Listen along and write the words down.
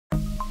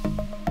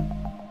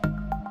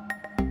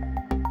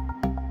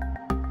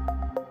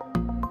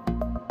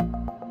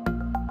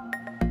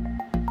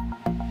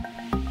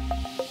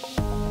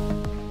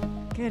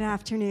Good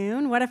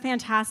afternoon. What a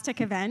fantastic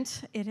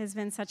event. It has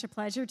been such a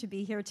pleasure to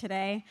be here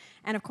today.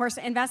 And of course,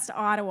 Invest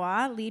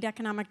Ottawa, lead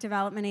economic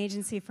development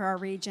agency for our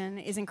region,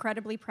 is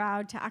incredibly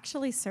proud to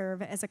actually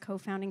serve as a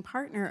co-founding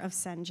partner of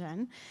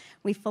CENGN.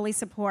 We fully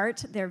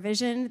support their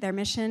vision, their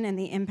mission, and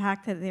the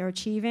impact that they're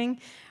achieving,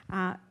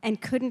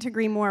 and couldn't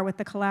agree more with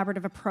the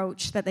collaborative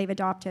approach that they've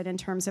adopted in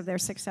terms of their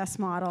success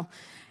model.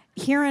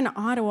 Here in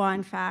Ottawa,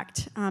 in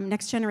fact,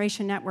 Next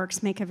Generation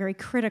Networks make a very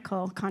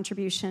critical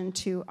contribution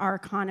to our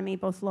economy,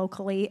 both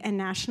locally and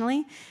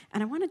nationally.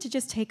 And I wanted to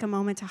just take a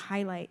moment to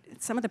highlight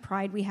some of the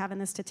pride we have in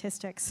the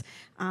statistics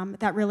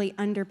that really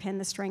underpin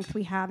the strength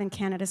we have in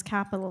Canada's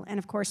capital and,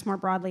 of course, more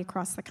broadly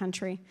across the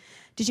country.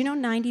 Did you know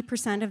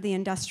 90% of the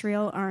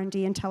industrial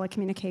R&D and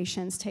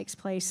telecommunications takes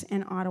place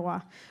in Ottawa?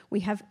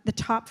 We have the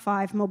top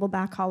 5 mobile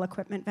backhaul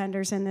equipment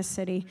vendors in this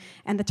city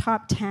and the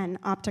top 10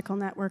 optical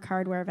network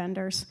hardware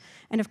vendors.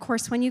 And of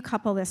course, when you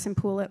couple this and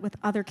pool it with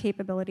other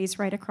capabilities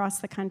right across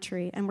the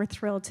country, and we're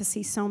thrilled to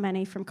see so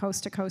many from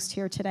coast to coast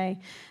here today,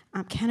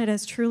 Canada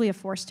is truly a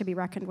force to be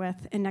reckoned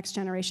with in next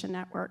generation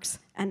networks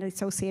and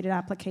associated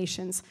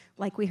applications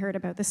like we heard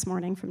about this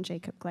morning from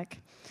Jacob Glick.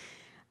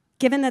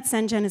 Given that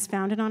CENGN is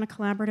founded on a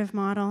collaborative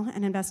model,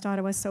 and Invest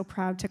Ottawa is so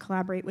proud to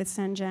collaborate with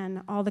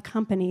CENGN, all the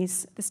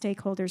companies, the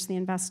stakeholders, the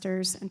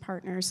investors, and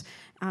partners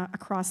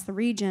across the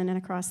region and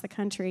across the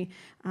country,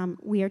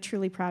 we are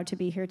truly proud to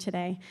be here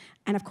today.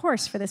 And of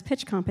course, for this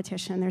pitch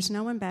competition, there's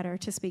no one better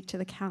to speak to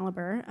the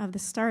caliber of the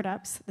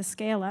startups, the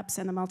scale-ups,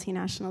 and the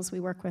multinationals we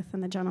work with than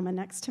the gentleman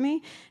next to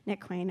me,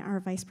 Nick Quain, our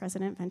Vice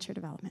President, Venture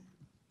Development.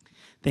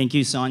 Thank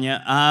you,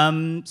 Sonia.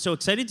 So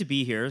excited to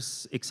be here,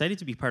 excited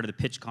to be part of the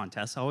pitch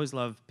contest. I always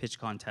love pitch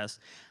contests.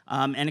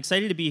 And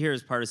excited to be here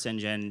as part of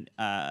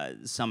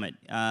CENGN Summit.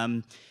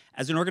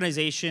 As an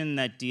organization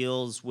that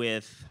deals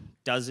with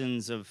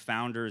dozens of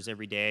founders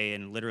every day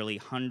and literally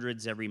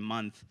hundreds every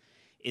month,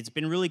 it's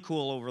been really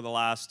cool over the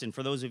last, and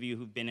for those of you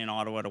who've been in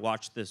Ottawa, to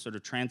watch the sort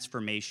of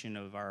transformation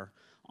of our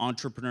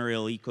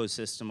entrepreneurial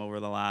ecosystem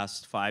over the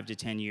last 5 to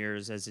 10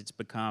 years as it's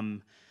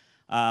become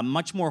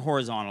much more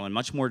horizontal and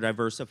much more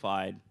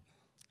diversified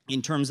in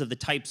terms of the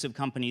types of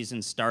companies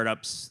and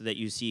startups that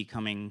you see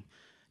coming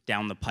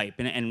down the pipe.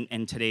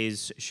 And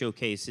today's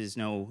showcase is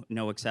no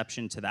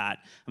exception to that.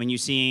 I mean, you're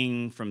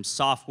seeing from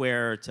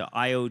software to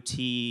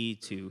IoT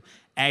to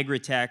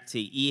agri-tech to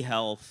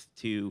e-health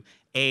to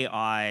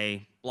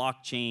AI,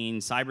 blockchain,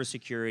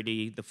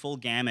 cybersecurity, the full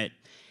gamut.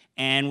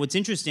 And what's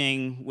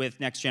interesting with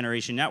Next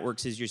Generation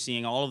Networks is you're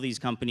seeing all of these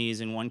companies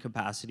in one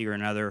capacity or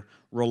another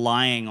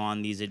relying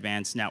on these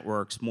advanced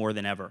networks more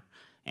than ever.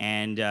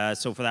 And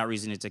so for that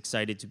reason, it's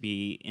excited to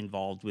be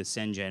involved with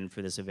CENGN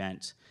for this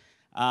event.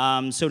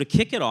 So to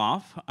kick it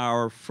off,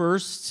 our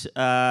first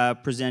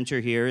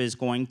presenter here is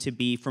going to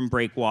be from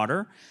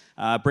Breakwater.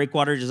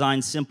 Breakwater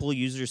designs simple,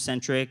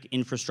 user-centric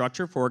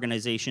infrastructure for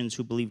organizations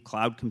who believe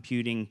cloud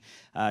computing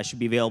should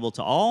be available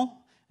to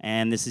all.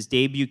 And this is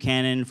Dave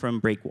Buchanan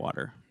from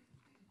Breakwater.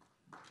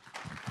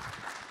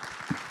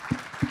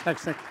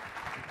 Thanks, Nick.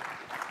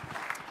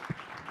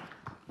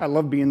 I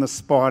love being the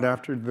spot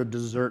after the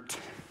dessert.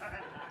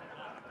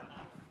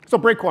 So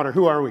Breakwater,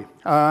 who are we?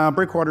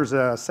 Breakwater is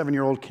a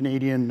 7-year-old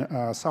Canadian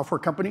software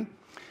company.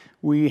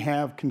 We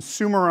have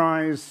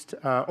consumerized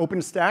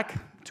OpenStack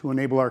to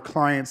enable our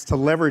clients to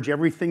leverage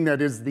everything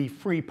that is the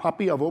free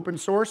puppy of open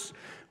source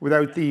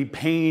without the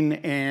pain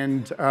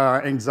and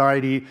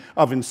anxiety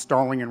of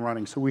installing and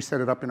running. So we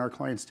set it up in our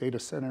clients' data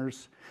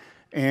centers,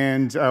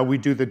 and we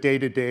do the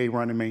day-to-day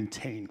run and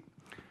maintain.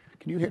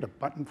 Can you hit a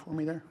button for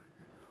me there?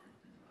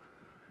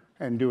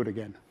 And do it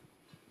again.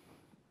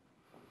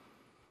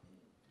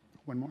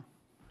 One more.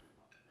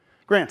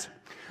 Grant.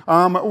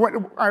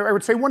 I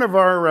would say one of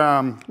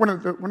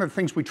the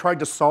things we tried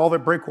to solve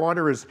at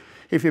Breakwater is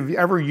if you've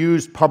ever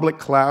used public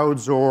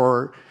clouds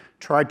or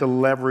tried to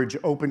leverage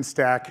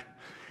OpenStack,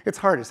 it's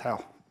hard as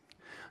hell.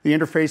 The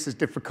interface is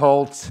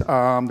difficult.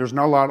 There's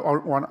not a lot of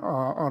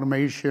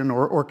automation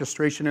or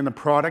orchestration in the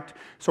product.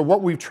 So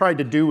what we've tried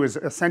to do is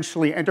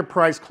essentially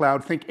enterprise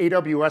cloud, think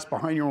AWS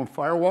behind your own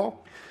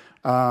firewall,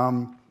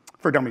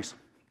 for dummies.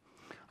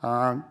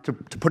 To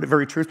put it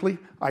very truthfully,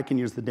 I can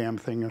use the damn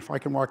thing. If I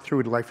can walk through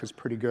it, life is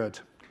pretty good.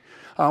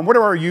 What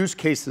are our use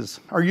cases?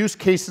 Our use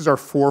cases are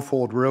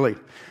fourfold, really.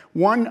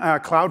 One,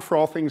 cloud for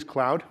all things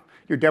cloud.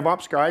 Your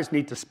DevOps guys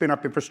need to spin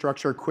up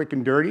infrastructure quick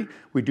and dirty.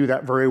 We do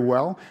that very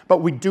well. But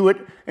we do it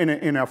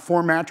in a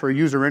format or a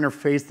user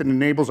interface that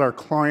enables our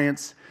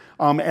clients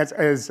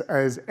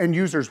as end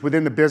users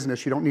within the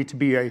business. You don't need to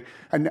be an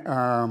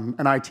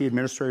IT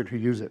administrator to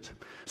use it.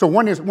 So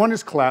one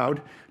is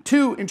cloud.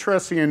 Two,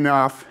 interesting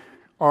enough,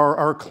 are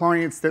our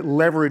clients that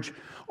leverage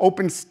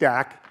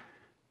OpenStack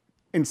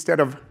instead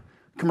of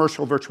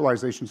commercial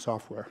virtualization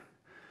software.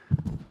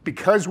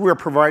 Because we're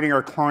providing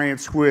our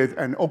clients with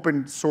an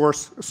open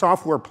source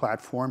software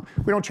platform,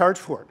 we don't charge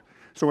for it.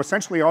 So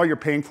essentially all you're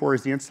paying for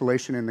is the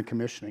installation and the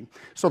commissioning.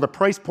 So the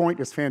price point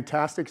is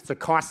fantastic. It's a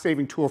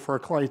cost-saving tool for our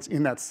clients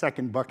in that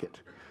second bucket.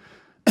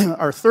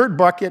 Our third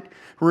bucket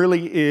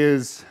really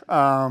is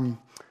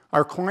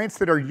our clients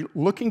that are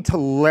looking to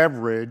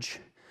leverage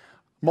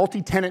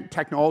multi-tenant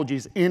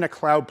technologies in a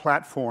cloud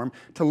platform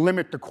to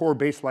limit the core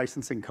base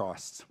licensing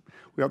costs.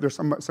 There's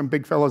some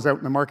big fellows out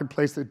in the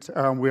marketplace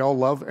that we all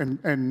love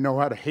and know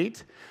how to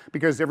hate,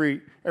 because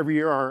every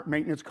year our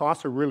maintenance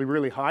costs are really,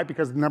 really high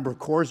because of the number of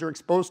cores they're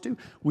exposed to.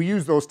 We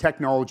use those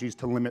technologies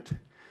to limit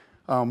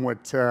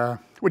what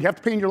you have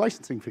to pay in your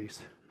licensing fees.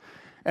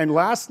 And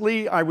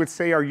lastly, I would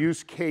say our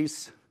use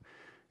case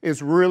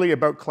is really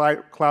about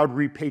cloud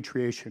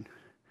repatriation.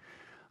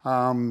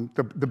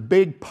 The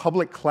big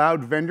public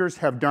cloud vendors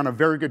have done a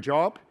very good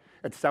job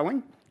at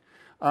selling,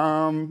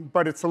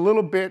 but it's a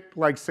little bit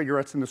like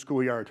cigarettes in the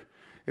schoolyard.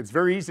 It's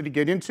very easy to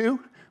get into,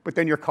 but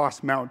then your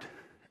costs mount.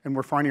 And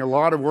we're finding a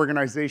lot of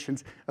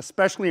organizations,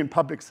 especially in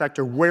public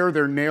sector, where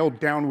they're nailed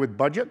down with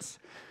budgets,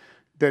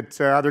 that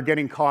they're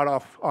getting caught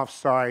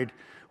offside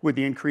with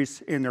the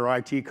increase in their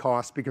IT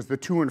costs, because the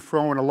to and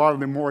fro and a lot of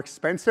the more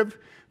expensive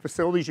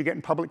facilities you get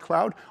in public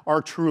cloud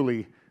are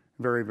truly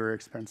very, very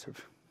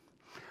expensive.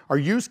 Our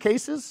use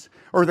cases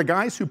are the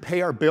guys who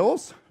pay our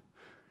bills.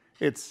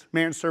 It's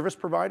managed service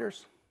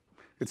providers,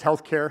 it's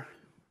healthcare,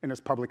 and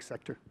it's public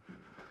sector.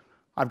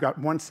 I've got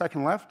 1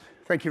 second left.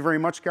 Thank you very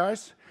much,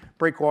 guys.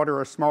 Breakwater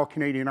are a small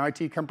Canadian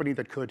IT company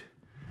that could.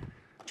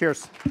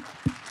 Cheers.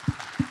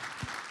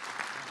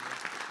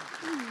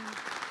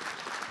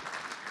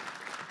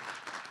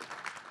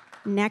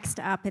 Next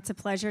up, it's a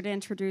pleasure to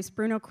introduce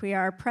Bruno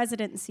Couillard,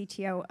 President and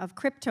CTO of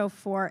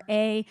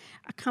Crypto4A,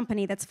 a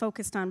company that's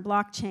focused on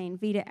blockchain,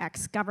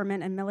 V2X,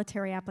 government and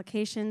military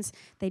applications.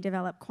 They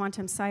develop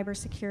quantum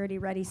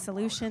cybersecurity-ready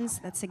solutions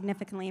that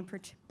significantly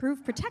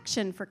improve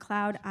protection for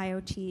cloud,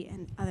 IoT,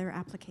 and other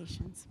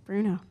applications.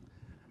 Bruno.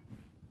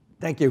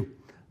 Thank you.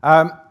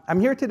 I'm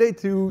here today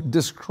to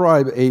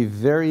describe a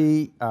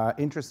very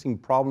interesting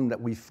problem that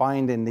we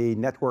find in the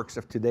networks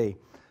of today.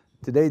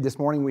 This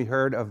morning, we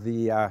heard of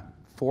the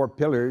 4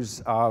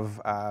 pillars of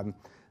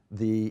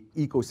the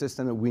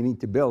ecosystem that we need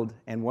to build,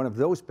 and one of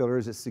those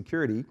pillars is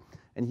security.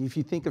 And if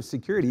you think of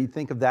security,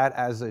 think of that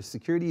as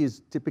security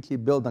is typically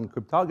built on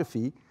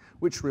cryptography,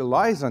 which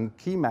relies on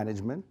key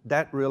management,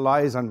 that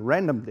relies on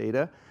random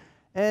data,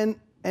 and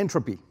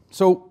entropy.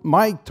 So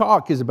my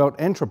talk is about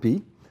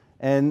entropy,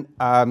 and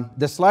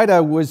the slide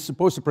I was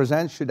supposed to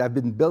present should have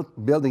been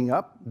building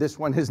up. This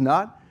one is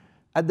not.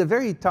 At the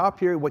very top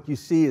here, what you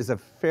see is a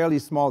fairly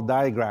small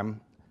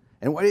diagram.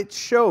 And what it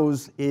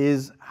shows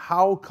is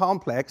how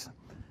complex,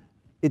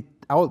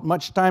 how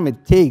much time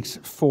it takes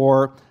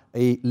for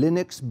a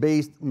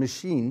Linux-based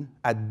machine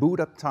at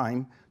boot-up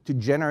time to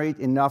generate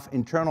enough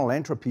internal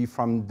entropy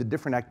from the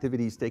different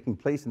activities taking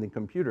place in the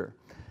computer.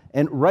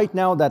 And right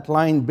now, that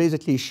line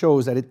basically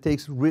shows that it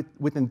takes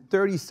within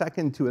 30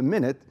 seconds to a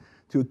minute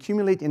to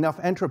accumulate enough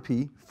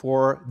entropy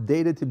for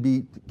data to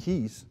be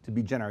keys to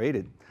be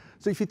generated.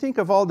 So if you think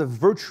of all the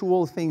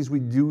virtual things we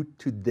do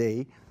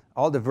today,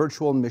 all the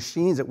virtual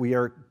machines that we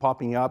are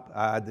popping up,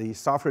 the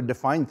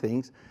software-defined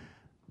things,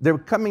 they're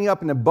coming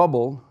up in a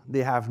bubble.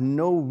 They have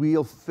no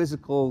real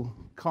physical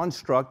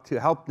construct to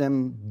help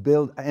them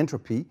build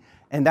entropy,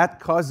 and that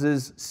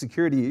causes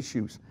security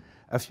issues.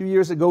 A few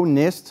years ago,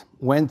 NIST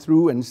went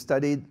through and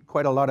studied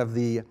quite a lot of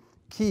the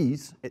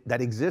keys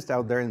that exist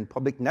out there in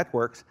public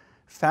networks,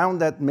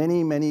 found that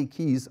many, many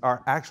keys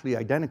are actually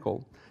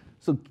identical.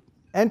 So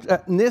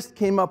NIST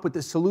came up with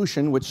a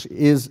solution, which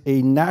is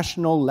a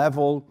national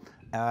level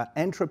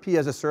entropy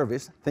as a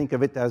service. Think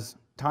of it as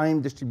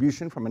time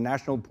distribution from a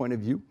national point of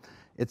view.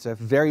 It's a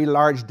very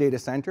large data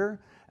center.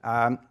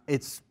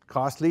 It's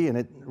costly, and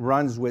it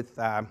runs with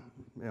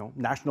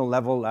national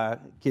level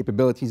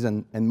capabilities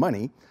and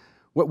money.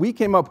 What we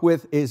came up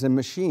with is a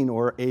machine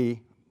or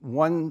a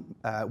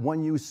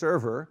one-use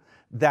server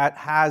that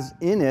has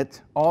in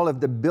it all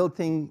of the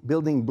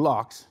building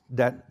blocks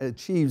that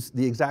achieves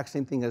the exact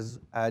same thing as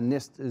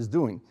NIST is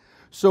doing.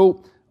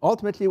 So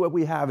ultimately what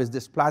we have is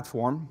this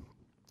platform,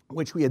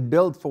 which we had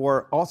built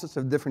for all sorts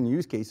of different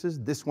use cases.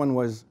 This one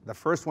was the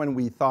first one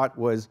we thought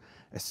was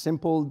a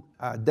simple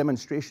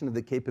demonstration of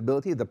the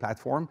capability of the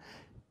platform.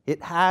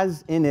 It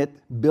has in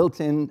it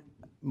built-in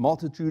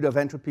multitude of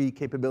entropy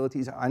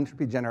capabilities,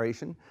 entropy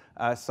generation,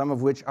 some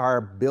of which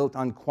are built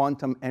on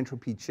quantum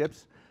entropy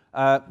chips.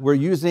 We're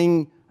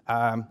using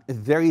a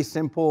very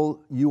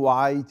simple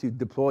UI to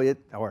deploy it,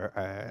 or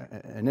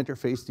an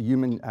interface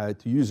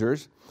to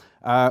users.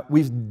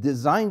 We've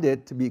designed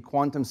it to be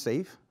quantum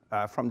safe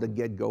from the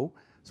get-go.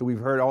 So we've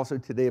heard also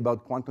today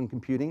about quantum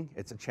computing.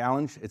 It's a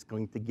challenge. It's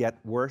going to get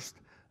worse.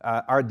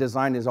 Our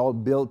design is all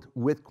built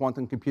with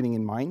quantum computing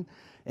in mind.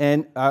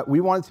 And we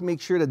wanted to make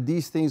sure that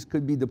these things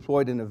could be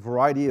deployed in a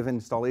variety of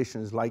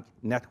installations like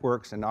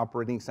networks and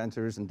operating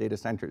centers and data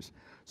centers.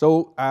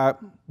 So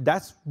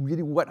that's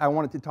really what I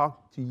wanted to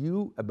talk to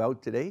you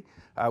about today,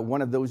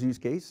 one of those use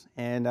cases.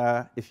 And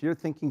if you're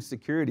thinking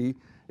security,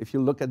 if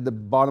you look at the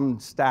bottom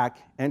stack,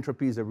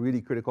 entropy is a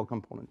really critical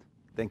component.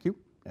 Thank you.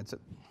 That's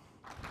it.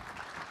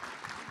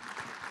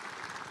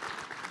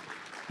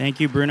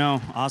 Thank you,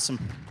 Bruno. Awesome.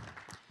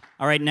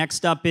 All right,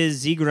 next up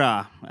is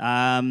Zigra,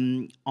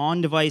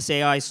 on-device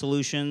AI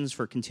solutions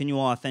for continual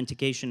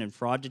authentication and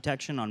fraud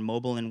detection on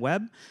mobile and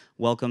web.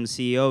 Welcome,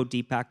 CEO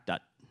Deepak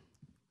Dutt.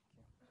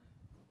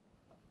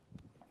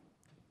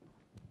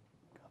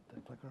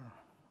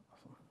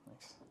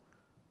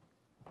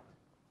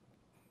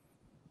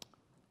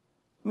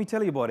 me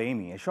tell you about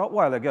Amy. A short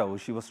while ago,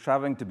 she was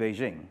traveling to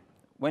Beijing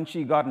when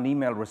she got an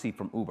email receipt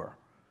from Uber.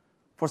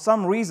 For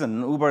some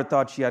reason, Uber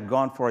thought she had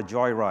gone for a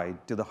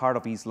joyride to the heart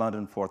of East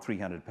London for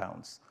 300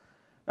 pounds.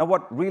 Now,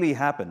 what really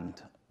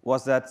happened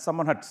was that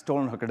someone had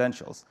stolen her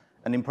credentials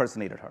and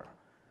impersonated her.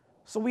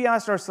 So we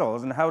asked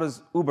ourselves, and how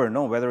does Uber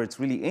know whether it's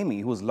really Amy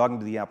who's logged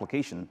into the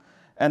application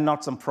and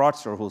not some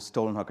fraudster who's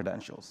stolen her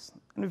credentials?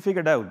 And we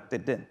figured out they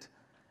didn't.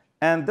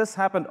 And this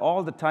happened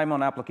all the time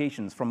on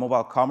applications, from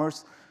mobile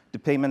commerce to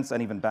payments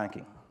and even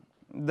banking.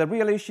 The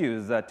real issue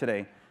is that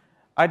today,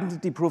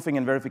 identity proofing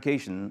and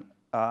verification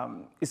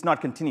is not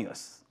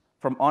continuous,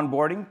 from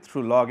onboarding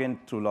through login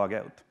through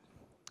logout.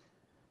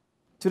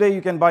 Today,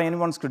 you can buy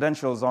anyone's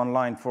credentials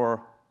online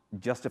for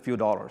just a few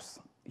dollars.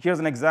 Here's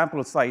an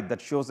example site that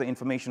shows the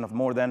information of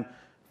more than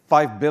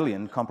 5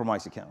 billion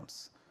compromised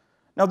accounts.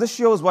 Now, this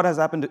shows what has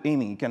happened to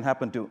Amy can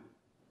happen to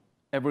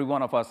every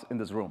one of us in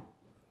this room.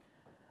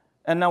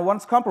 And now,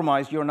 once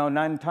compromised, you're now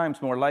 9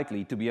 times more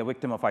likely to be a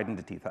victim of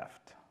identity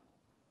theft.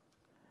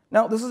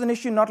 Now, this is an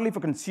issue not only for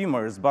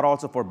consumers, but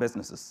also for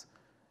businesses.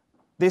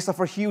 They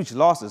suffer huge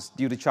losses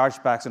due to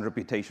chargebacks and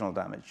reputational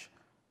damage.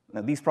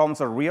 Now, these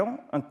problems are real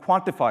and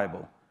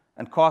quantifiable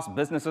and cost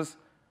businesses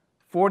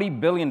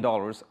 $40 billion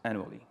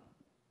annually.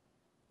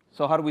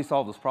 So how do we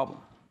solve this problem?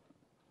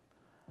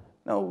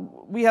 Now,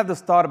 we have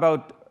this thought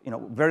about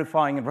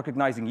verifying and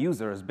recognizing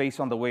users based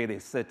on the way they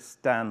sit,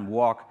 stand,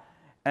 walk,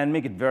 and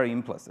make it very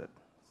implicit.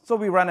 So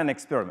we ran an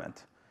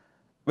experiment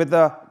with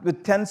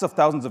tens of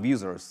thousands of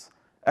users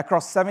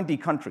across 70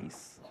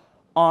 countries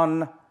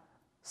on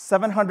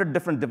 700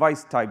 different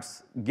device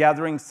types,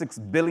 gathering 6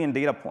 billion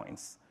data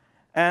points.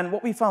 And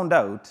what we found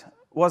out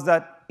was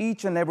that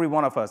each and every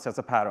one of us has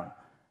a pattern,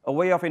 a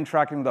way of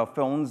interacting with our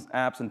phones,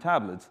 apps, and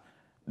tablets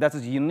that's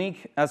as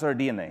unique as our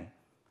DNA,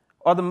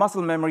 or the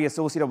muscle memory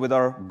associated with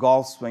our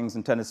golf swings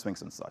and tennis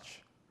swings and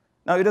such.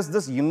 Now, it is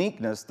this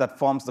uniqueness that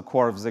forms the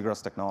core of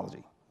Zygra's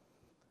technology.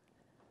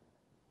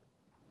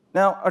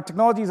 Now, our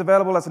technology is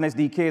available as an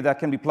SDK that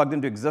can be plugged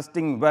into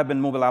existing web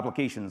and mobile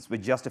applications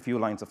with just a few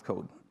lines of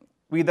code.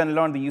 We then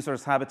learn the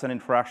user's habits and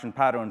interaction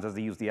patterns as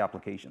they use the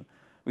application.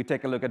 We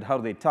take a look at how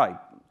they type,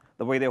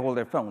 the way they hold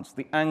their phones,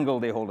 the angle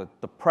they hold it,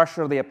 the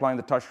pressure they apply on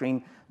the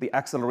touchscreen, the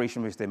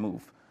acceleration which they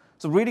move.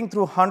 So reading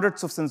through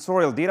hundreds of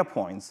sensorial data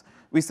points,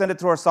 we send it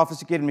through our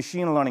sophisticated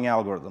machine learning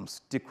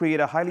algorithms to create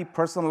a highly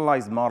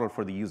personalized model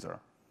for the user,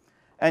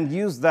 and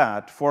use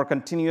that for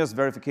continuous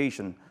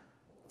verification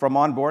from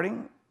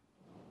onboarding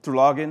to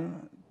login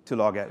to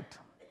logout.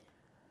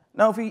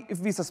 Now, if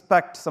we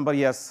suspect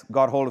somebody has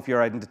got hold of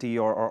your identity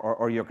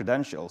or your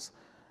credentials,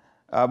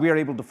 we are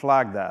able to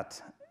flag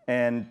that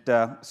and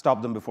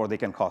stop them before they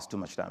can cause too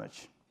much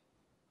damage.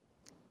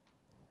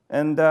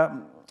 And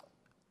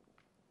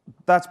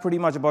that's pretty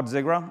much about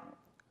Zygra.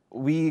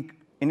 We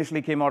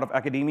initially came out of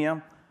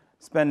academia.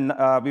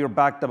 We were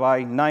backed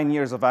by 9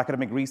 years of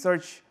academic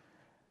research,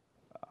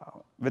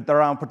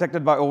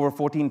 protected by over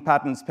 14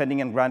 patents pending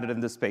and granted in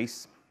this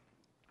space,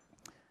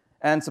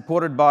 and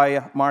supported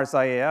by Mars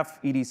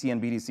IAF, EDC,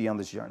 and BDC on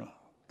this journey.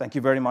 Thank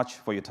you very much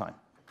for your time.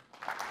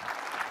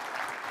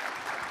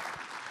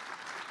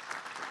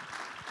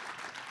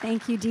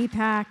 Thank you,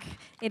 Deepak.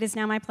 It is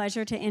now my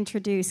pleasure to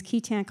introduce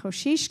Ketan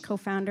Koshish,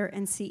 co-founder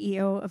and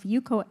CEO of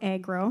Yuko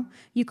Agro.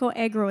 Yuko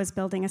Agro is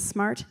building a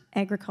smart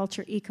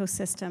agriculture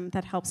ecosystem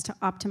that helps to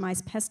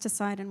optimize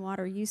pesticide and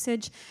water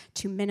usage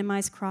to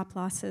minimize crop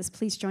losses.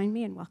 Please join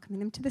me in welcoming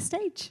them to the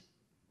stage.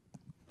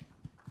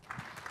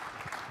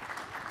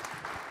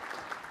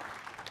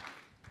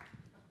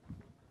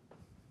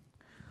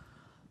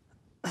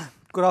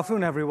 Good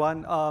afternoon,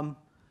 everyone.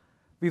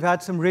 We've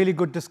had some really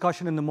good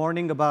discussion in the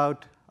morning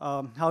about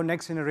how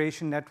next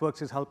generation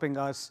networks is helping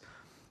us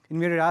in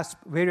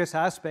various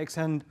aspects.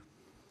 And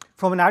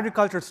from an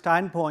agriculture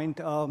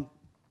standpoint,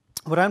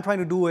 what I'm trying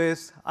to do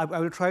is I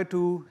will try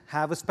to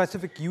have a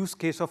specific use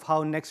case of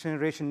how next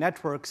generation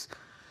networks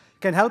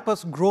can help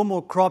us grow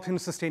more crops in a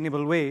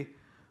sustainable way,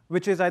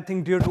 which is, I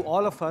think, dear to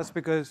all of us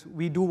because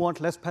we do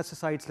want less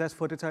pesticides, less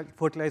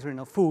fertilizer in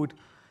our food,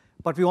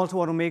 but we also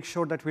want to make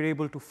sure that we're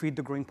able to feed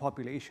the growing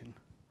population.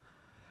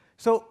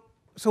 So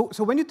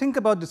when you think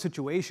about the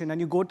situation and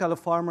you go tell a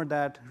farmer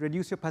that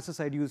reduce your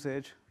pesticide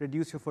usage,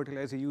 reduce your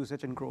fertilizer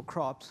usage, and grow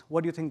crops,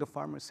 what do you think the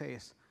farmer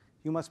says?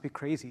 You must be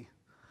crazy.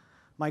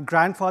 My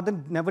grandfather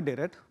never did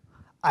it.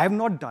 I have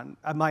not done.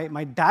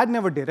 My dad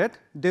never did it.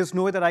 There's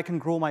no way that I can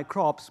grow my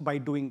crops by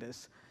doing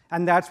this.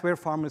 And that's where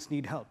farmers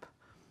need help.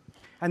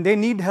 And they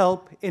need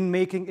help in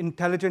making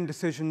intelligent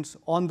decisions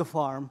on the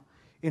farm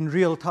in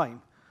real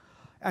time.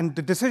 And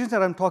the decisions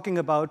that I'm talking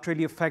about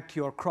really affect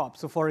your crops.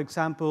 So for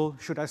example,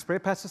 should I spray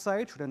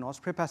pesticide? Should I not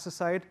spray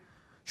pesticide?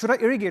 Should I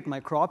irrigate my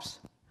crops?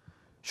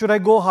 Should I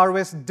go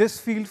harvest this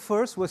field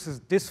first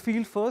versus this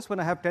field first when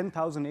I have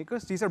 10,000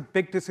 acres? These are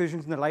big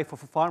decisions in the life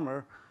of a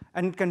farmer,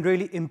 and it can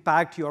really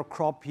impact your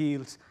crop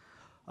yields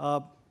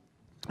and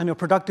your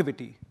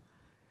productivity.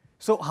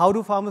 So how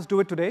do farmers do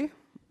it today?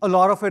 A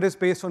lot of it is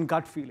based on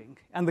gut feeling.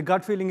 And the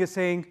gut feeling is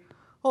saying,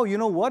 oh, you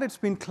know what? It's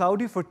been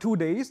cloudy for 2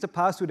 days, the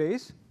past 2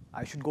 days.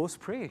 I should go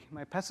spray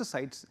my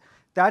pesticides.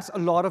 That's a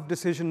lot of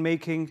decision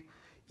making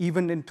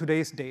even in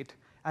today's date,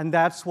 and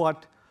that's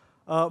what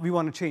we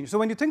want to change. So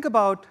when you think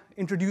about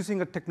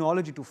introducing a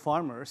technology to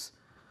farmers,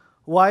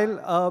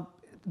 while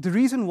the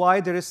reason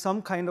why there is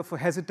some kind of a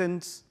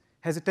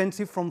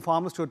hesitancy from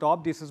farmers to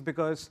adopt this is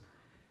because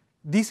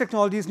these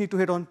technologies need to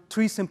hit on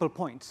 3 simple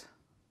points.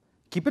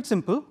 Keep it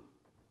simple,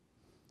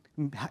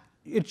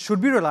 it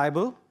should be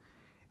reliable,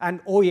 and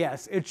oh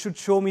yes, it should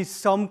show me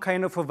some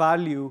kind of a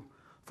value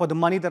for the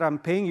money that I'm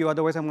paying you,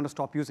 otherwise I'm going to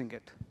stop using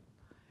it.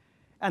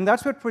 And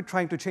that's what we're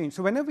trying to change.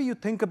 So whenever you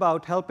think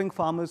about helping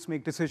farmers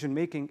make decision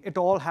making, it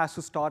all has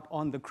to start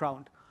on the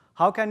ground.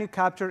 How can you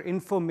capture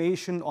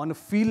information on a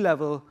field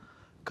level,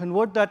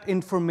 convert that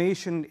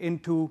information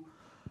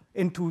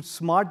into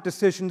smart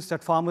decisions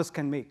that farmers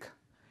can make?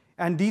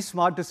 And these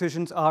smart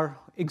decisions are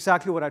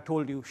exactly what I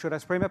told you. Should I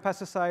spray my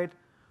pesticide?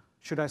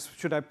 Should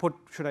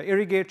I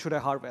irrigate? Should I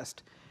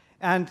harvest?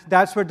 And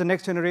that's where the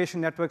next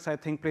generation networks, I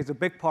think, plays a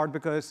big part,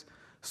 because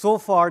so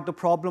far the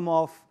problem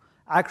of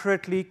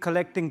accurately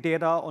collecting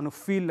data on a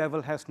field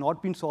level has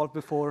not been solved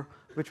before,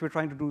 which we're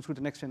trying to do through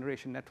the next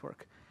generation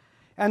network.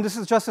 And this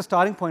is just a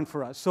starting point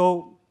for us.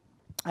 So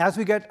as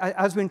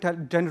we're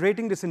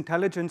generating this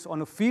intelligence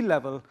on a field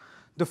level,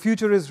 the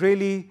future is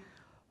really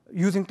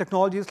using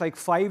technologies like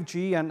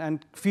 5G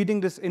and feeding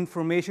this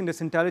information,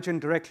 this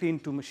intelligence directly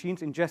into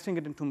machines, ingesting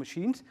it into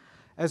machines,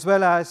 as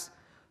well as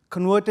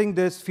converting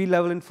this field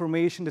level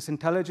information, this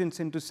intelligence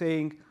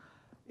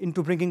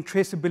into bringing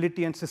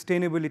traceability and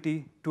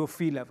sustainability to a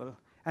field level.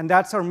 And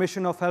that's our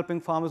mission of helping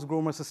farmers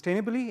grow more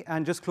sustainably.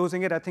 And just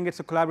closing it, I think it's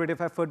a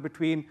collaborative effort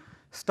between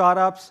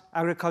startups,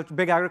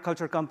 big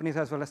agriculture companies,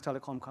 as well as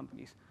telecom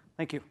companies.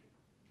 Thank you.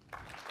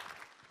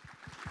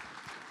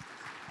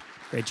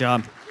 Great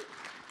job.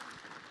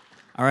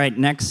 All right,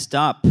 next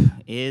up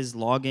is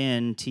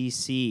Login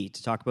TC.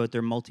 To talk about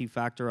their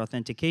multi-factor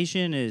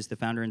authentication is the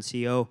founder and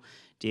CEO,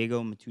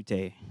 Diego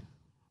Matute.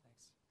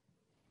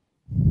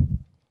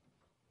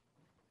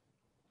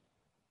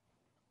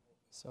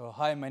 So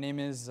hi, my name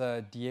is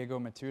Diego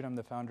Matute. I'm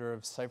the founder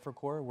of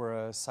CipherCore.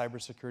 We're a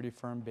cybersecurity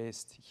firm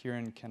based here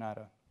in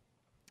Canada.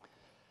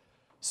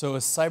 So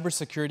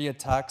cybersecurity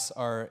attacks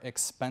are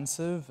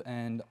expensive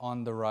and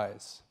on the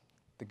rise.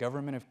 The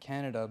government of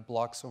Canada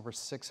blocks over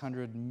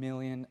 600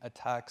 million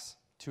attacks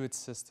to its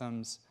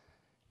systems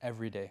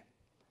every day.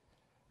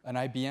 An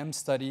IBM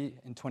study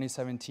in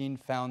 2017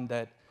 found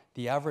that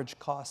the average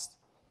cost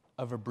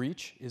of a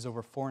breach is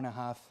over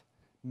 $4.5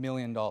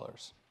 million.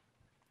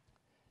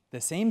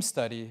 The same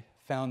study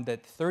found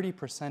that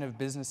 30% of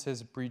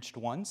businesses breached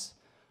once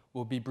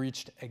will be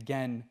breached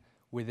again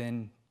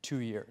within 2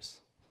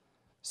 years.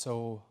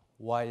 So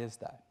why is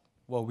that?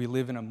 Well, we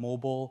live in a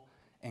mobile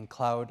and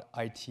cloud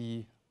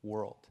IT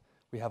world.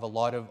 We have a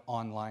lot of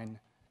online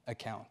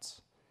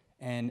accounts.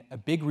 And a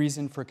big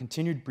reason for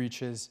continued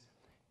breaches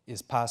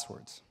is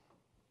passwords.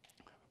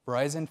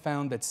 Verizon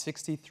found that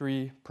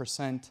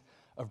 63%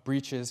 of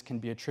breaches can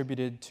be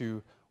attributed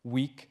to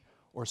weak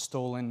or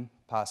stolen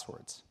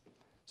passwords.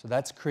 So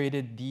that's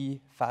created the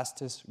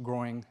fastest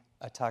growing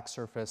attack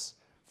surface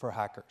for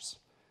hackers,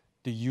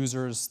 the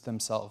users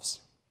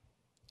themselves.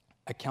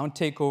 Account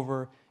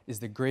takeover is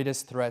the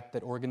greatest threat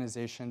that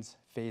organizations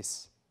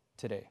face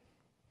today.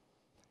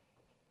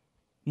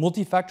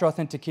 Multi-factor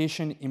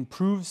authentication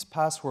improves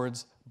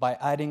passwords by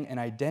adding an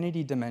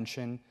identity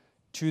dimension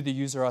to the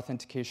user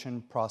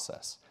authentication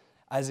process.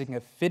 Adding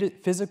a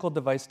physical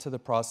device to the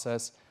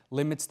process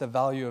limits the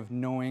value of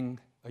knowing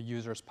a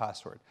user's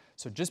password.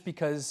 So just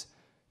because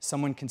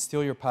someone can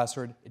steal your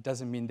password, it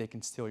doesn't mean they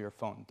can steal your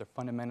phone. They're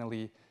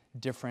fundamentally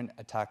different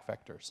attack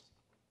vectors.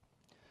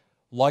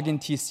 Login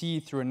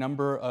TC, through a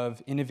number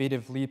of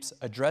innovative leaps,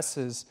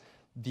 addresses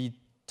the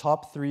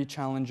top 3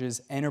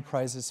 challenges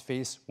enterprises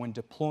face when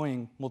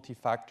deploying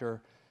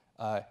multi-factor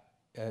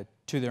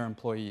to their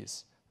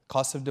employees: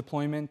 cost of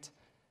deployment,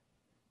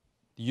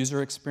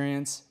 user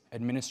experience,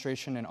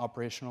 administration, and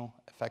operational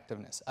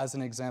effectiveness. As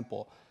an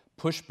example,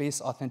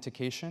 push-based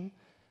authentication,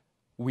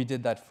 we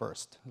did that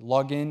first.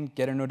 Log in,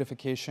 get a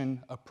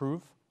notification,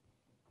 approve.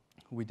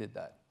 We did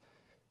that.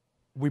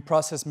 We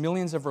process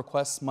millions of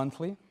requests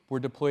monthly. We're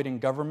deployed in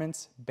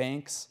governments,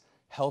 banks,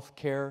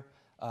 healthcare,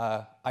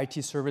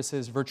 IT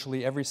services,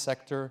 virtually every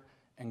sector,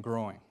 and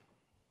growing.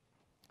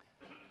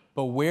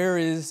 But where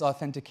is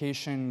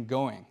authentication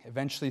going?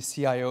 Eventually,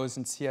 CIOs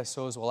and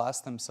CSOs will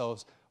ask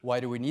themselves, why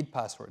do we need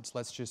passwords?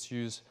 Let's just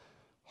use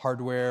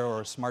hardware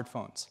or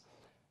smartphones.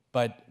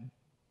 But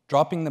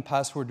dropping the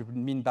password would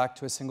mean back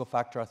to a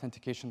single-factor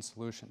authentication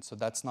solution, so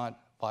that's not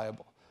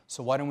viable.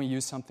 So why don't we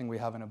use something we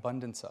have an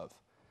abundance of?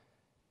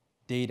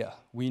 Data.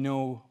 We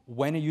know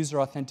when a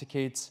user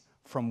authenticates,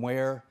 from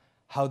where,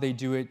 how they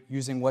do it,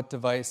 using what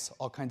device,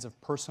 all kinds of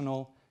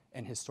personal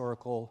and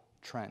historical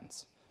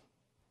trends.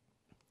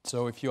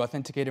 So if you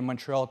authenticate in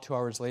Montreal, 2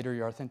 hours later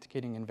you're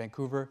authenticating in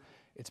Vancouver,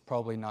 it's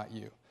probably not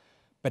you.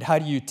 But how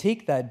do you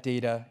take that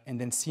data and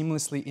then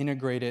seamlessly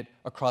integrate it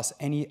across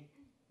any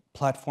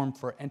platform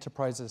for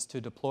enterprises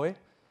to deploy?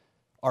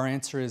 Our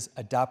answer is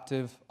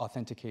adaptive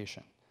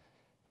authentication.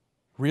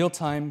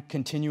 real-time,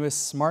 continuous,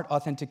 smart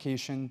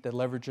authentication that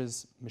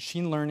leverages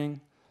machine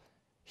learning,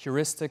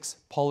 heuristics,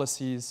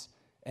 policies,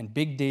 and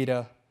big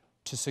data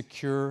to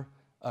secure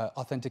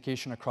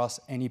authentication across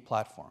any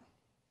platform.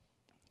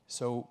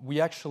 So we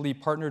actually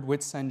partnered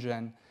with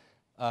CENGN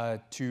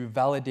to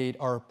validate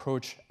our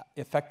approach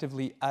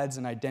effectively adds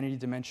an identity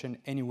dimension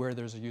anywhere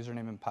there's a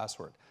username and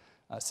password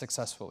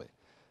successfully.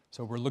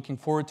 So we're looking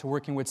forward to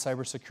working with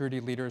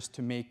cybersecurity leaders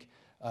to make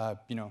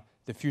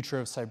the future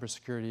of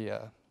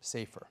cybersecurity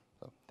safer.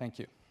 So thank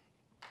you.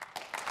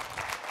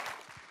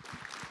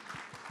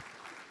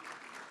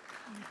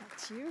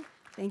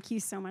 Thank you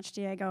so much,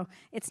 Diego.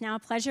 It's now a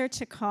pleasure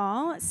to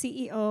call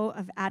CEO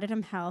of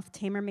Additum Health,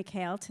 Tamer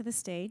Mikhail, to the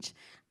stage.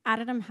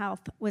 Additum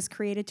Health was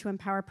created to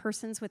empower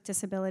persons with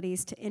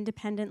disabilities to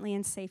independently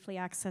and safely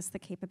access the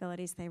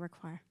capabilities they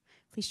require.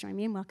 Please join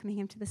me in welcoming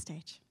him to the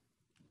stage.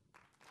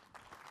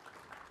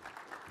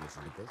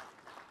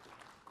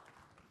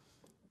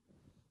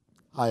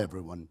 Hi,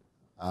 everyone.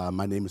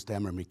 My name is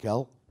Tamer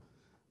Mikhail.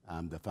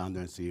 I'm the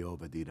founder and CEO of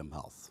Additum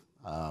Health.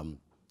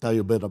 Tell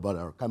you a bit about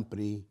our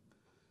company.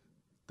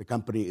 The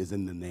company is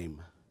in the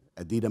name.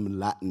 Additum in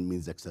Latin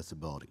means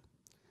accessibility.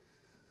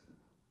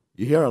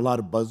 You hear a lot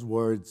of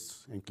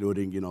buzzwords,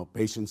 including,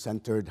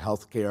 patient-centered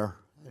healthcare,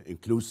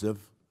 inclusive.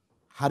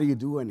 How do you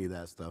do any of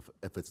that stuff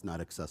if it's not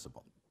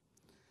accessible?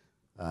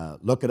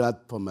 Look at it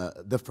from a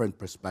different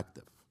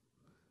perspective.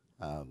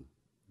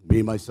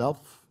 Me,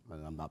 myself,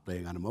 and I'm not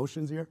playing on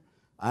emotions here,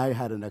 I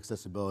had an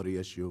accessibility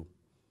issue.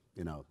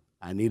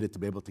 I needed to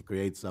be able to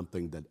create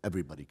something that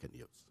everybody can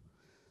use.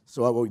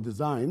 So what we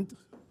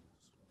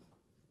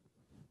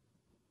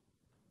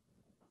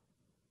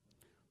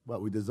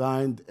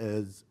designed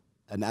is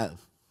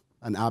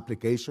an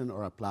application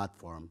or a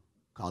platform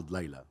called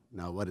Layla.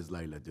 Now, what does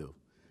Layla do?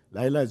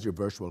 Layla is your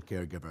virtual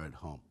caregiver at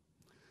home.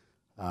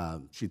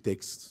 She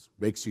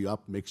wakes you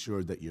up, makes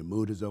sure that your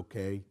mood is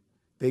okay,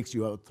 takes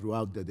you out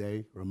throughout the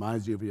day,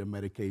 reminds you of your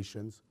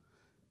medications,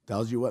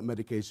 tells you what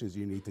medications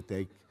you need to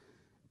take.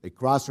 It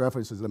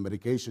cross-references the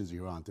medications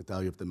you're on to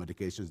tell you if the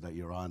medications that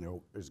you're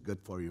on is good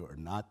for you or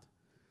not.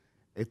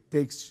 It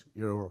takes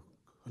your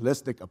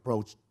holistic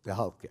approach to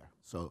healthcare.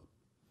 So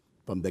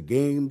from the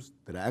games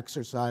to the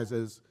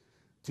exercises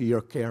to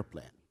your care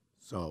plan.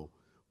 So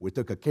we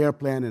took a care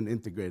plan and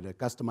integrated a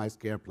customized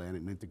care plan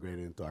and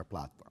integrated it into our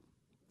platform.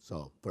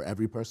 So for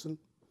every person,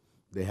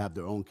 they have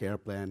their own care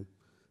plan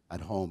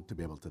at home to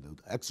be able to do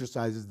the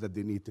exercises that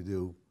they need to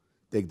do,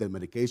 take the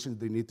medications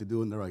they need to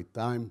do in the right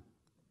time,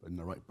 in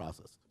the right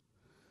process.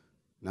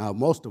 Now,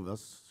 most of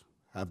us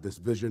have this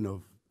vision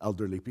of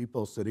elderly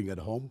people sitting at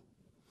home.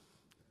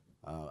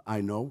 I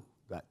know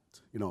that,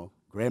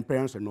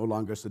 grandparents are no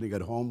longer sitting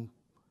at home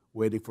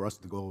waiting for us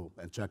to go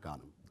and check on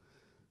them.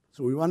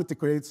 So we wanted to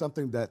create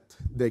something that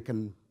they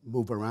can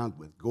move around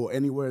with, go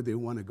anywhere they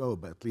want to go,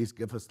 but at least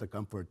give us the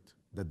comfort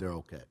that they're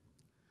okay.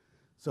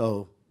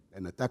 So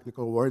in a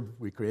technical word,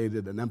 we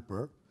created an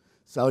Emperor,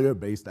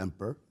 cellular-based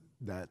Emperor,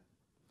 that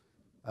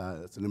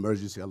it's an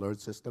emergency alert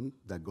system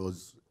that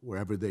goes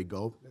wherever they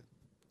go.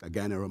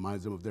 Again, it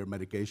reminds them of their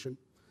medication,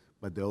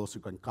 but they also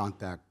can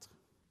contact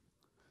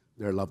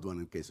their loved one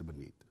in case of a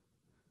need.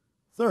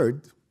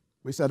 Third,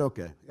 we said,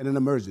 okay, in an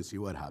emergency,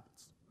 what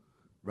happens?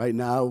 Right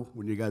now,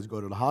 when you guys go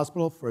to the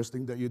hospital, first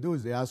thing that you do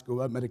is they ask you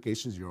what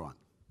medications you're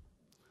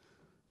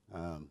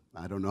on.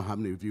 I don't know how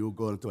many of you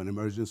go into an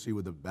emergency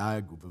with a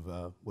bag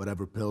of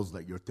whatever pills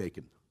that you're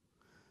taking.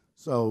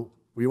 So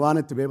we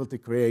wanted to be able to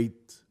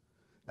create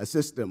a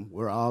system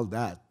where all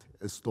that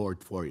is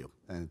stored for you.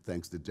 And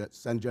thanks to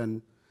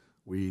CENGN,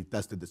 we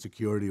tested the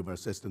security of our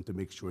system to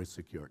make sure it's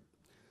secured.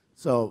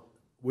 So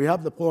we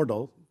have the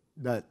portal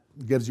that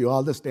gives you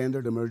all the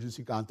standard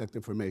emergency contact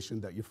information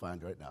that you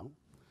find right now.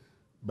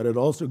 But it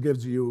also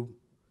gives you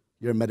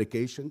your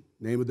medication,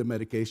 name of the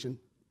medication,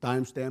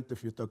 time-stamped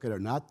if you took it or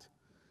not.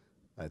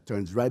 It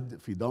turns red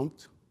if you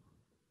don't.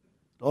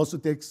 It also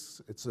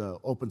it's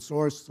open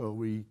source, so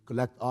we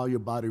collect all your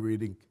body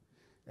reading,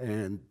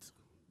 and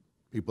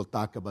people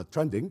talk about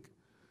trending.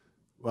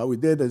 What we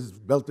did is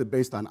built it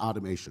based on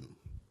automation.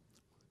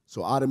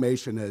 So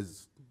automation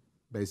is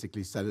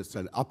basically set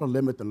an upper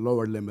limit and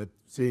lower limit,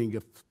 seeing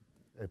if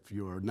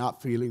you're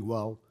not feeling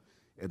well,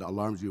 it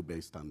alarms you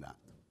based on that.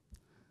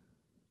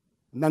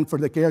 And then for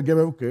the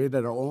caregiver, we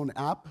created our own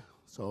app.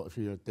 So if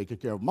you're taking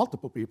care of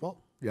multiple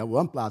people, you have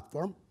one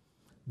platform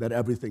that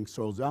everything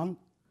shows on.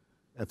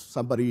 If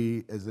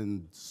somebody is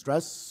in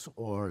stress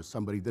or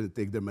somebody didn't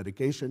take their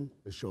medication,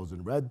 it shows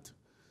in red.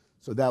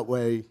 So that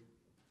way,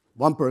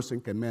 one person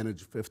can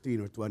manage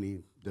 15 or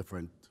 20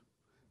 different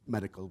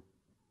medical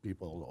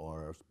people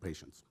or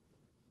patients.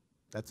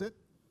 That's it.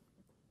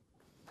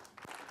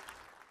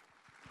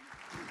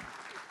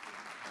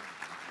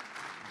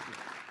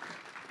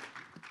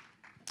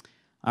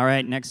 All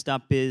right, next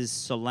up is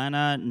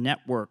Solana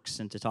Networks,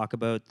 and to talk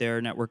about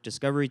their network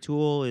discovery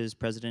tool is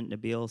President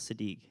Nabil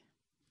Sadiq.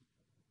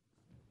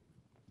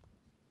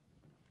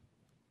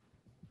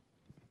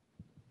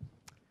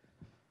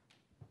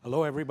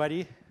 Hello,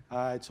 everybody.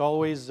 It's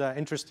always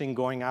interesting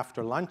going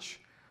after lunch,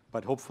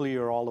 but hopefully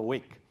you're all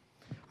awake.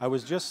 I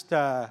was just,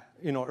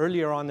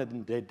 earlier on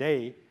in the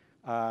day,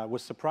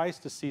 was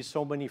surprised to see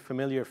so many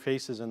familiar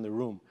faces in the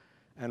room.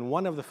 And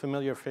one of the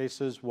familiar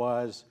faces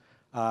was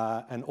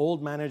an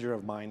old manager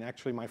of mine,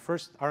 actually my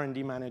first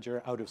R&D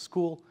manager out of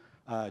school,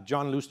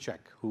 John Luschek,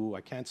 who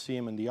I can't see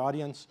him in the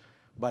audience.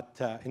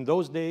 But in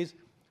those days,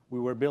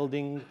 we were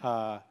building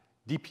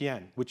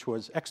DPN, which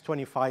was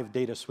X25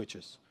 data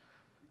switches.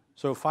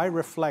 So if I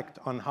reflect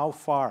on how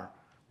far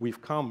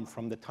we've come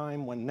from the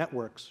time when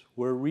networks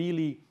were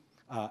really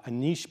a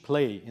niche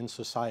play in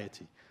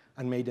society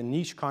and made a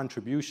niche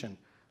contribution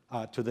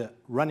to the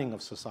running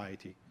of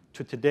society,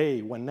 to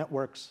today when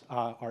networks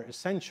are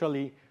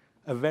essentially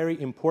a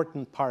very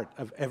important part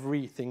of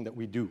everything that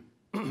we do.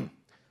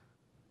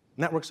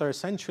 Networks are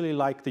essentially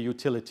like the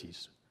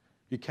utilities.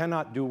 You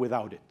cannot do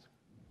without it.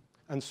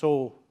 And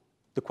so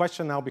the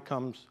question now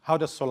becomes, how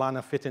does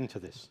Solana fit into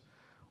this?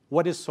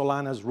 What is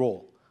Solana's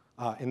role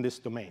in this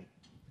domain?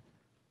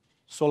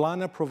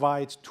 Solana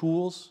provides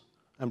tools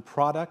and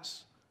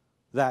products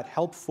that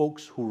help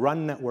folks who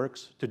run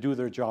networks to do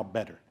their job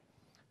better.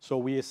 So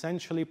we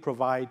essentially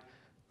provide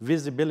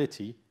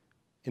visibility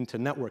into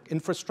network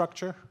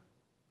infrastructure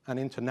and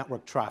into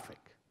network traffic.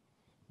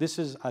 This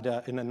is,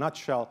 in a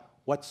nutshell,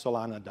 what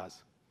Solana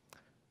does.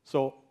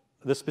 So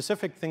the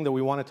specific thing that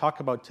we want to talk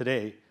about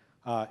today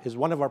is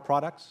one of our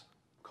products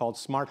called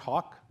Smart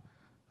Hawk.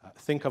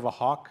 Think of a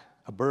hawk,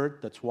 a bird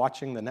that's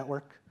watching the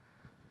network.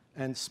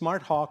 And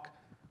Smart Hawk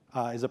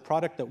is a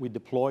product that we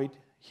deployed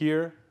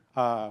here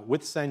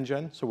with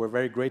CENGN, so we're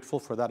very grateful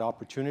for that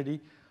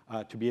opportunity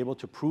to be able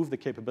to prove the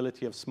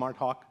capability of Smart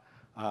Hawk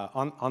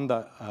on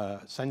the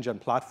CENGN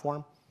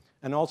platform,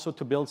 and also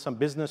to build some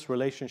business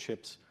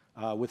relationships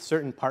with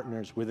certain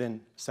partners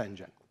within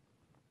CENGN.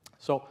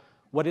 So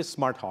what is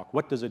Smart Hawk?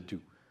 What does it do?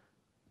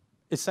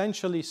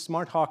 Essentially,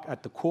 Smart Hawk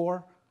at the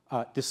core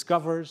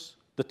discovers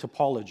the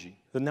topology,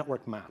 the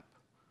network map.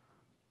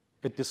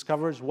 It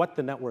discovers what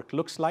the network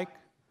looks like,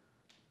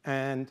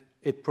 and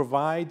it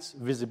provides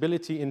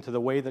visibility into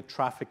the way that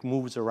traffic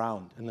moves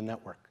around in the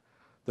network,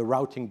 the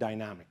routing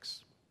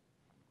dynamics.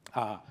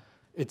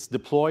 It's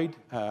deployed,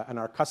 and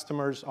our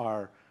customers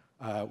are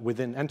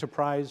within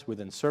enterprise,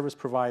 within service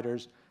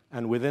providers,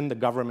 and within the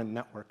government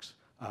networks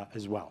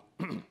as well.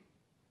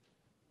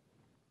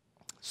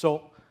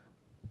 So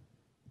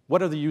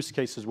what are the use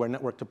cases where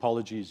network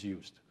topology is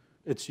used?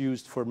 It's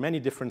used for many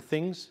different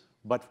things,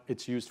 but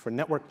it's used for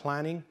network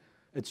planning,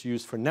 it's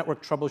used for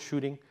network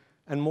troubleshooting,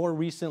 and more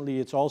recently,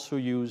 it's also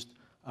used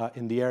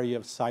in the area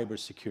of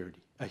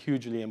cybersecurity, a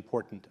hugely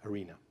important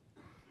arena.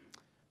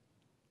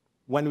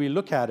 When we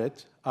look at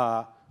it,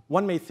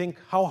 one may think,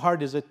 how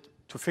hard is it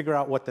to figure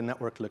out what the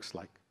network looks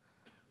like?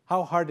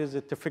 How hard is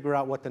it to figure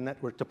out what the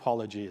network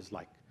topology is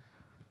like?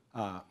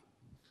 I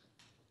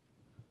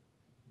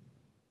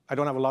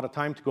don't have a lot of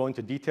time to go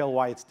into detail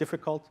why it's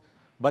difficult,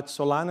 but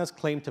Solana's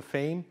claim to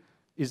fame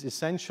is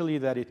essentially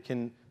that it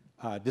can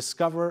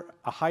discover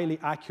a highly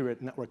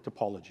accurate network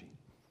topology.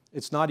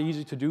 It's not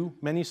easy to do.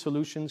 Many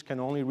solutions can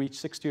only reach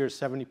 60 or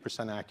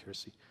 70%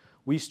 accuracy.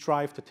 We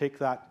strive to take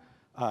that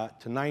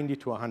to 90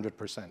 to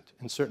 100%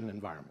 in certain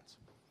environments.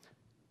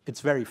 It's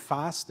very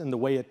fast in the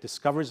way it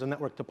discovers a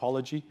network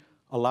topology,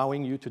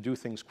 allowing you to do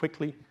things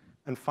quickly.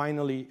 And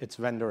finally, it's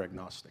vendor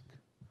agnostic.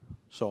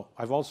 So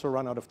I've also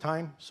run out of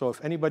time. So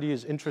if anybody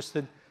is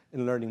interested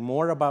in learning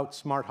more about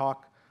Smart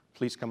Hawk,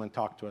 please come and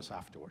talk to us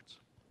afterwards.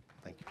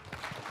 Thank you.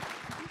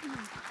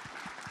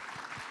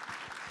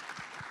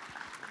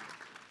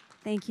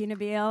 Thank you,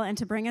 Nabil. And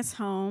to bring us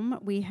home,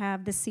 we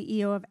have the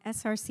CEO of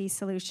SRC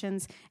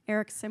Solutions,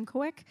 Eric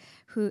Simkowick,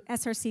 who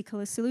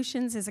SRC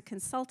Solutions is a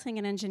consulting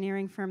and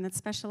engineering firm that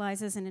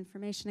specializes in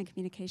information and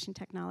communication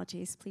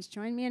technologies. Please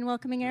join me in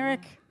welcoming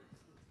Eric.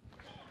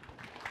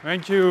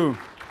 Thank you.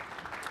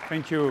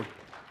 Thank you.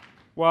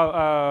 Well,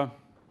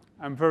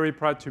 I'm very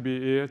proud to be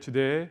here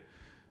today.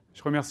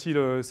 Je remercie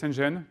le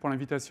CENGN pour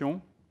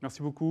l'invitation.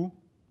 Merci beaucoup.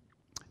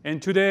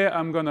 And today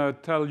I'm going to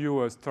tell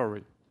you a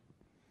story.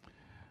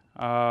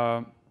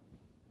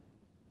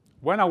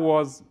 When I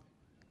was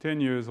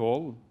 10 years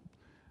old,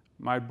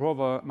 my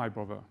father,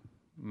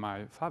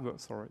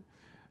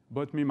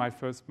 bought me my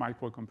first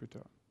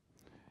microcomputer.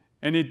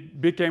 And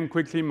it became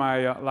quickly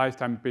my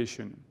lifetime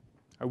passion.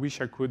 I wish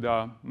I could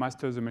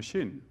master the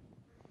machine.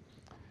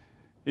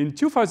 In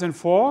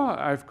 2004,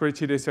 I've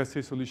created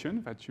SRC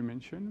Solutions, that you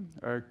mentioned,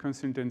 a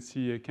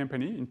consultancy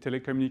company in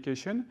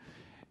telecommunication.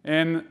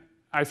 And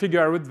I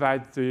figured out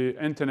that the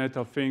Internet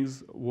of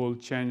Things will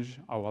change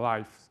our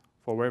lives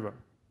forever.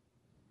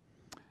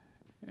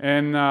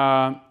 And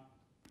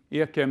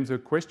here comes the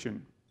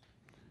question.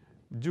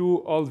 Do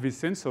all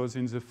these sensors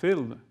in the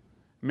field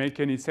make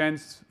any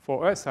sense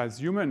for us as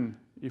humans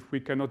if we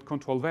cannot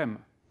control them?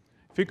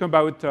 Think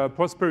about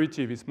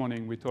prosperity this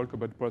morning. We talk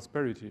about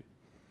prosperity.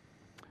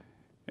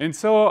 And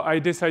so I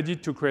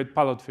decided to create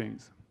Pilot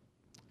Things.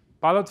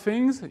 Pilot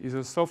Things is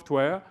a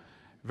software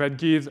that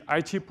gives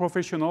IT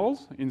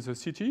professionals in the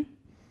city,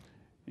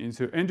 in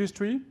the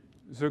industry,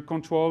 the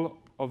control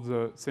of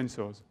the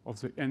sensors,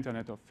 of the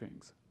Internet of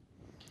Things.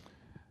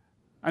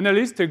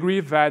 Analysts agree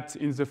that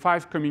in the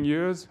 5 coming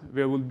years,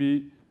 there will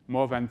be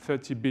more than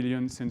 30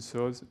 billion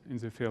sensors in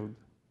the field.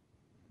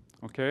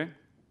 Okay?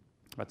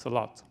 That's a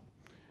lot.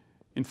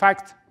 In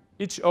fact,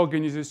 each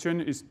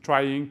organization is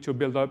trying to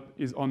build up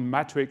its own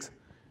matrix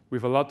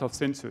with a lot of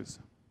sensors.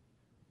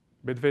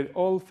 But they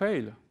all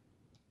fail.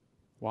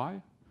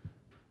 Why?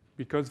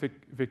 Because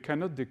they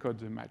cannot decode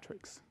the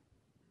matrix.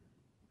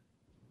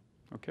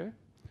 Okay?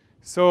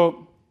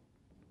 So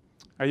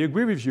I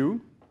agree with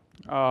you.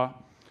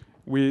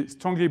 We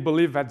strongly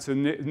believe that the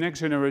next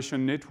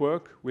generation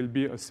network will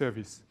be a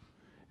service.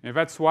 And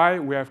that's why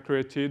we have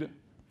created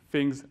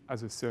Things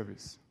as a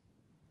Service.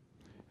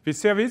 This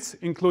service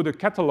includes a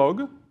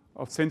catalog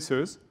of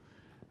sensors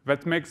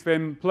that makes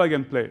them plug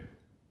and play.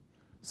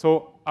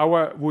 So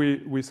we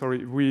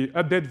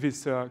update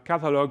this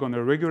catalog on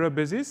a regular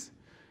basis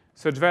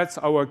such that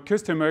our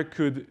customer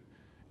could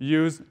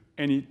use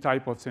any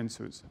type of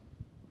sensors.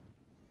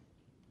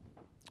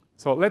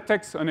 So let's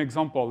take an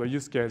example, a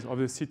use case of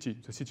the city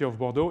of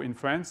Bordeaux in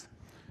France,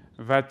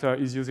 that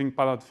is using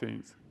pilot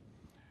things.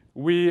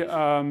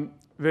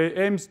 They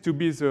aim to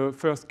be the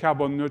first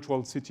carbon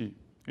neutral city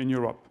in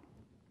Europe.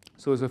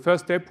 So the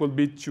first step will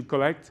be to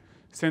collect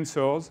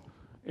sensors,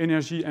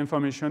 energy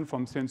information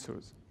from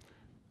sensors,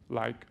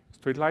 like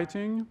street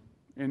lighting,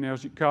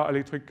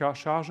 electric car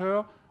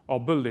charger, or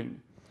building.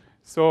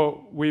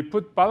 So we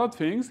put pilot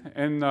things,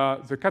 and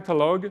the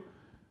catalog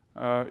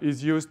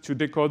is used to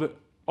decode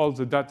all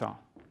the data.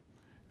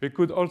 They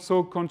could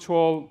also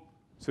control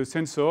the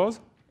sensors,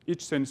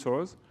 each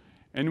sensors,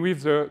 and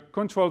with the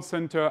control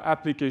center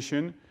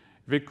application,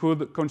 they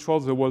could control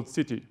the whole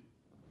city.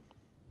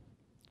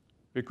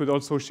 They could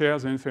also share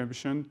the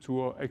information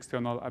to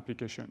external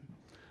application.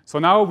 So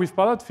now with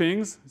pilot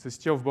things, the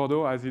city of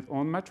Bordeaux has its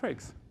own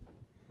matrix.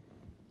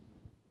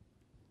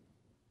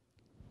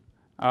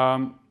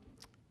 So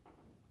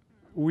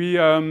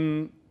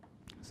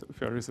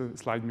there is a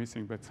slide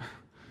missing, but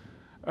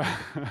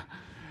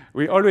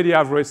we already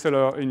have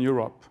reseller in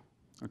Europe.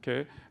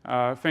 Okay,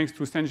 thanks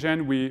to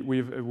CENGN,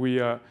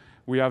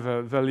 we have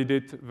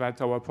validated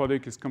that our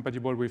product is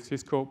compatible with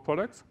Cisco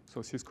products,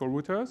 so Cisco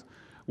routers.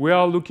 We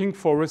are looking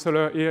for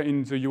reseller here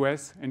in the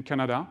US and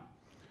Canada.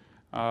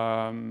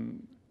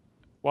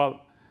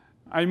 Well,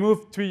 I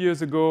moved 3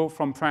 years ago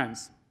from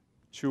France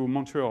to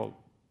Montreal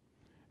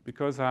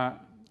because I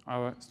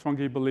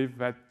strongly believe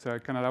that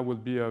Canada will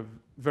be a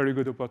very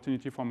good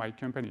opportunity for my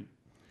company.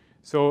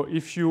 So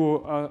if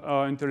you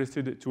are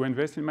interested to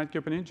invest in my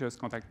company, just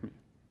contact me.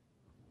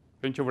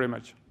 Thank you very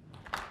much.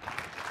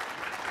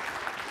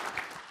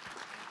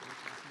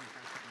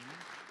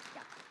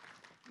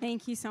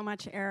 Thank you so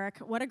much, Eric.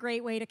 What a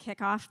great way to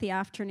kick off the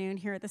afternoon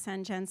here at the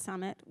CENGN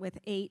Summit with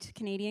 8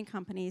 Canadian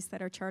companies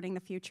that are charting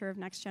the future of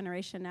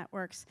next-generation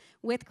networks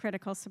with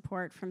critical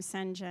support from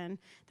CENGN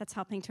that's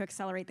helping to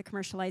accelerate the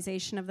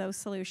commercialization of those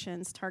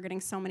solutions, targeting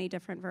so many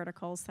different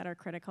verticals that are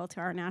critical to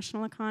our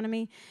national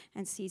economy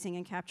and seizing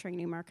and capturing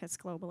new markets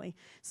globally.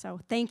 So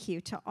thank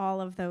you to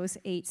all of those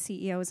 8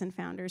 CEOs and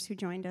founders who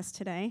joined us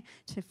today.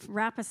 To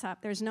wrap us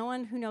up, there's no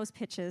one who knows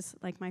pitches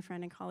like my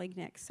friend and colleague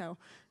Nick, so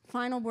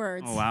final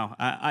words. Oh, wow.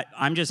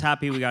 I'm just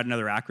happy we got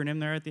another acronym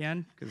there at the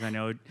end, because I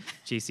know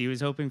JC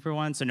was hoping for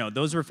one. So no,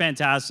 those were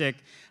fantastic.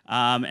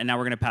 And now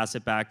we're going to pass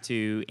it back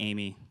to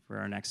Amy for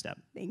our next step.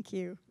 Thank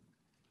you.